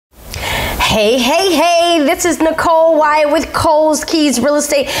Hey, hey, hey, this is Nicole Wyatt with Coles Keys Real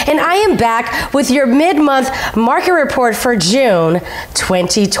Estate, and I am back with your mid-month market report for June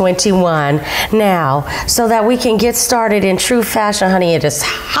 2021. Now, so that we can get started in true fashion, honey, it is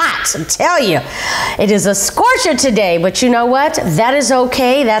hot, I tell you. It is a scorcher today, but you know what? That is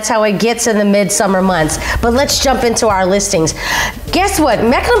okay. That's how it gets in the midsummer months. But let's jump into our listings. Guess what?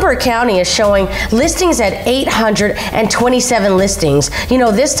 Mecklenburg County is showing listings at 827 listings. You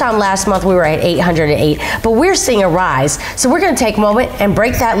know, this time last month we were at 808, but we're seeing a rise. So we're going to take a moment and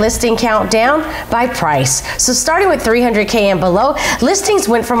break that listing count down by price. So starting with 300K and below, listings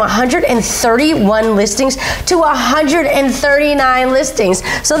went from 131 listings to 139 listings.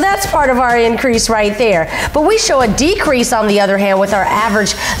 So that's part of our increase right there. But we show a decrease on the other hand with our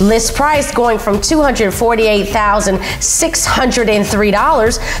average list price going from $248,603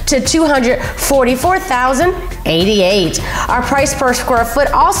 to $244,088. Our price per square foot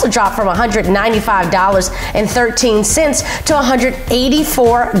also dropped from $195.13 to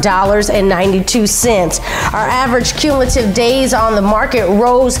 $184.92. Our average cumulative days on the market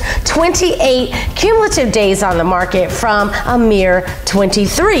rose 28 cumulative days on the market from a mere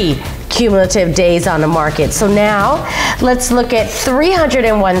 23 cumulative days on the market. So now let's look at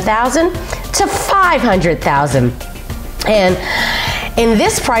 301,000 to 500,000. And in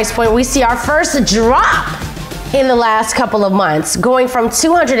this price point, we see our first drop in the last couple of months, going from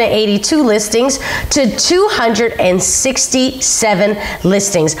 282 listings to 267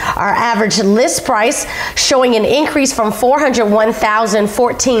 listings. Our average list price showing an increase from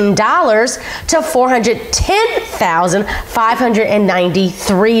 $401,014 to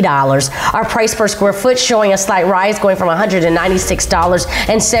 $410,593. Our price per square foot showing a slight rise, going from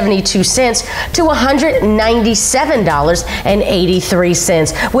 $196.72 to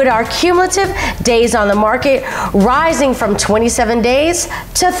 $197.83, with our cumulative days on the market rising from 27 days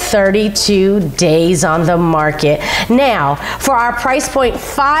to 32 days on the market. Now, for our price point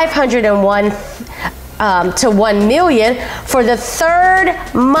 501 to 1 million for the third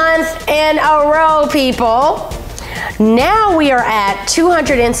month in a row, people. Now we are at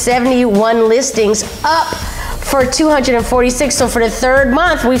 271 listings, up for 246. So for the third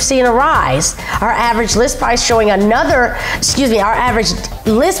month, we've seen a rise. Our average list price showing our average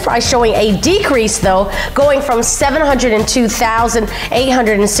list price showing a decrease though, going from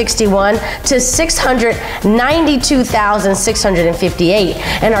 $702,861 to $692,658.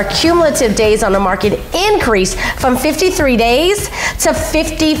 And our cumulative days on the market increased from 53 days to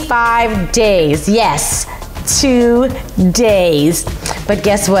 55 days. Yes, 2 days. But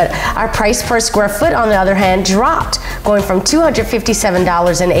guess what? Our price per square foot, on the other hand, dropped, going from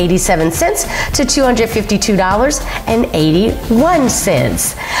 $257.87 to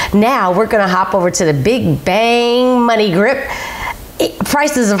 $252.81. Now we're going to hop over to the big bang money grip,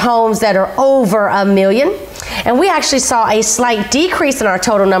 prices of homes that are over $1 million. And we actually saw a slight decrease in our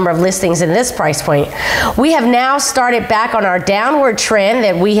total number of listings in this price point. We have now started back on our downward trend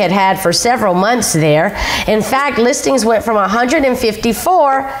that we had for several months there. In fact, listings went from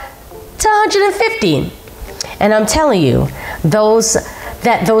 154 to 150. And I'm telling you, those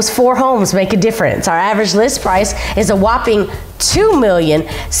four homes make a difference. Our average list price is a whopping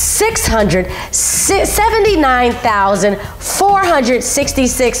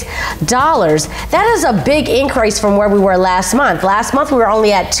 $2,679,466. That is a big increase from where we were last month. Last month we were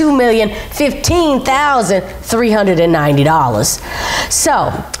only at $2,015,390.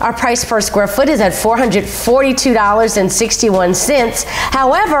 So our price per square foot is at $442.61.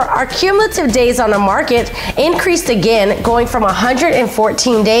 However, our cumulative days on the market increased again, going from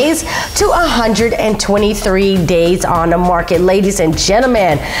 114 days to 123 days on the market. Ladies and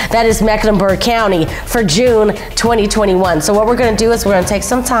gentlemen, that is Mecklenburg County for June 2021. So what we're going to do is we're going to take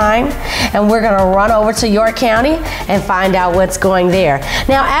some time and we're going to run over to York County and find out what's going there.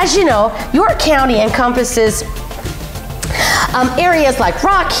 Now, as you know, York County encompasses areas like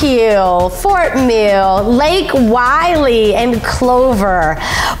Rock Hill, Fort Mill, Lake Wylie, and Clover.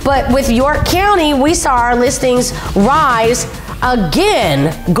 But with York County, we saw our listings rise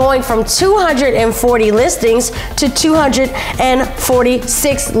again, going from 240 listings to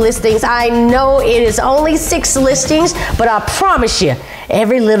 246 listings. I know it is only 6 listings, but I promise you,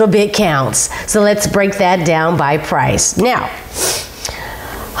 every little bit counts. So let's break that down by price. Now,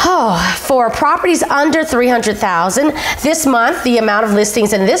 for properties under $300,000, this month, the amount of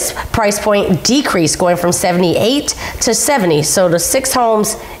listings in this price point decreased, going from 78 to 70. So the 6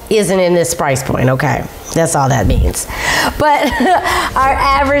 homes isn't in this price point, okay? That's all that means. But our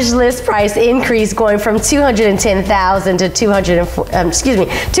average list price increased going from $210,000 to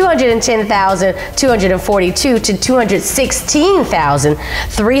 $210,242 to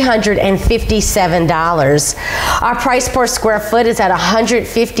 $216,357. Our price per square foot is at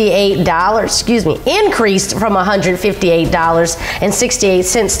 $158, increased from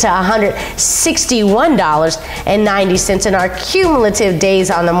 $158.68 to $161.90, and our cumulative days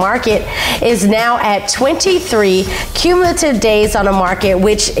on the market is now at 23 cumulative days on the market,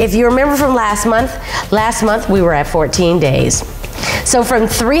 which, if you remember from last month we were at 14 days. So from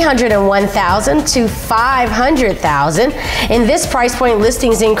 301,000 to 500,000, and this price point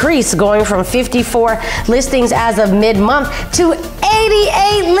listings increased, going from 54 listings as of mid-month to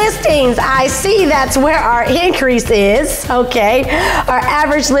 88 listings. I see that's where our increase is, okay? Our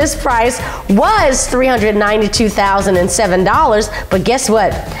average list price was $392,007, but guess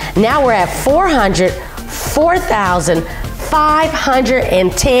what? Now we're at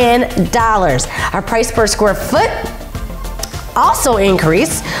 $404,510. Our price per square foot also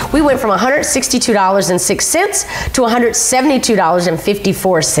increased. We went from $162.06 to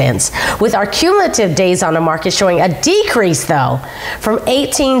 $172.54, with our cumulative days on the market showing a decrease, though, from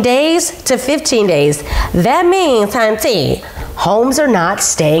 18 days to 15 days. That means, honey, homes are not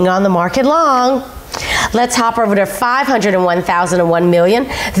staying on the market long. Let's hop over to 501,000 and 1 million.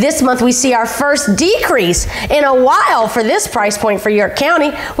 This month we see our first decrease in a while for this price point for York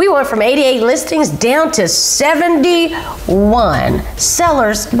County. We went from 88 listings down to 71.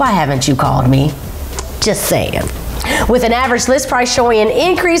 Sellers, why haven't you called me? Just saying. With an average list price showing an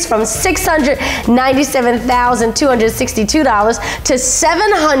increase from $697,262 to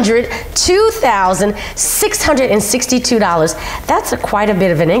 $702,662. That's quite a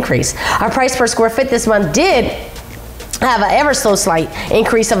bit of an increase. Our price per square foot this month did have an ever so slight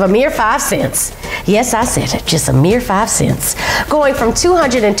increase of a mere 5 cents. Yes, I said it, just a mere 5 cents. Going from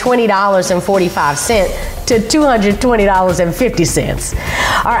 $220.45 to $220.50.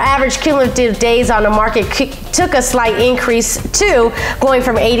 Our average cumulative days on the market took a slight increase too, going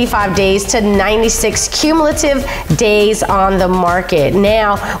from 85 days to 96 cumulative days on the market.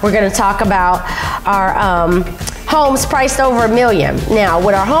 Now we're going to talk about our homes priced over $1 million. Now,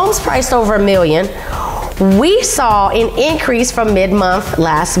 with our homes priced over $1 million, we saw an increase from mid-month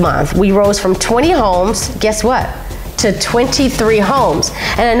last month. We rose from 20 homes, guess what, to 23 homes.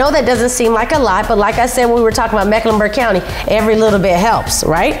 And I know that doesn't seem like a lot, but like I said when we were talking about Mecklenburg County, every little bit helps,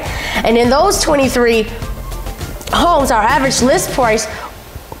 right? And in those 23 homes, our average list price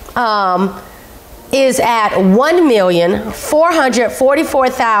is at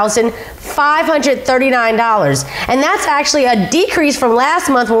 $1,444,539, and that's actually a decrease from last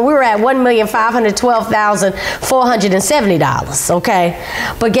month when we were at $1,512,470. Okay,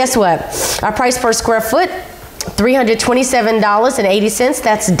 but guess what? Our price per square foot, $327.80.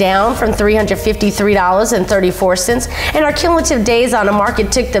 That's down from $353.34. And our cumulative days on the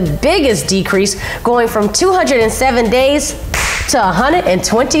market took the biggest decrease, going from 207 days to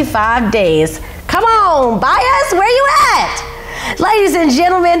 125 days. Come on, buyers, where you at? Ladies and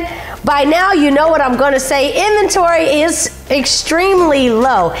gentlemen, by now you know what I'm going to say. Inventory is extremely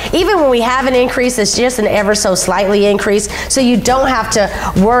low. Even when we have an increase, it's just an ever so slightly increase. So you don't have to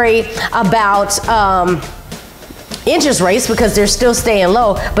worry about interest rates because they're still staying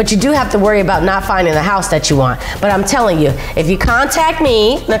low, but you do have to worry about not finding the house that you want. But I'm telling you, if you contact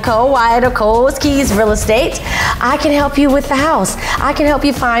me, Nicole Wyatt of Coles Keys Real Estate, I can help you with the house. I can help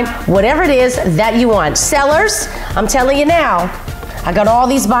you find whatever it is that you want. Sellers, I'm telling you now, I got all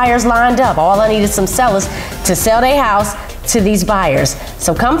these buyers lined up. All I need is some sellers to sell their house to these buyers.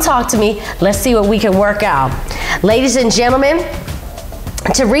 So come talk to me. Let's see what we can work out. Ladies and gentlemen,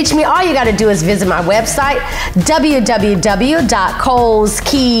 to reach me, all you got to do is visit my website,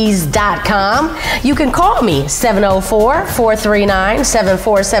 www.coleskeys.com. You can call me,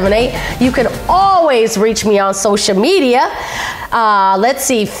 704-439-7478. You can always reach me on social media. Let's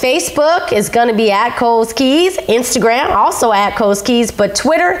see, Facebook is going to be at Coles Keys, Instagram also at Coles Keys, but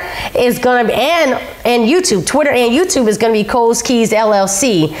Twitter is going to be, and YouTube, Twitter and YouTube is going to be Coles Keys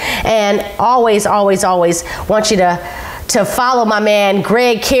LLC. And always, always, always want you to follow my man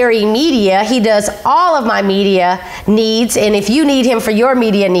Greg Carey Media. He does all of my media needs, and if you need him for your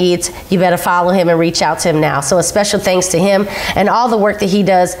media needs, you better follow him and reach out to him now. So a special thanks to him and all the work that he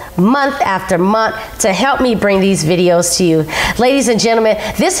does month after month to help me bring these videos to you. Ladies and gentlemen,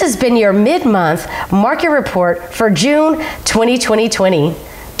 this has been your mid-month market report for June 2020.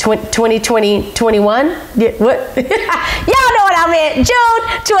 2021? What? Y'all know what I meant. June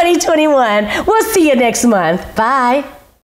 2021. We'll see you next month. Bye.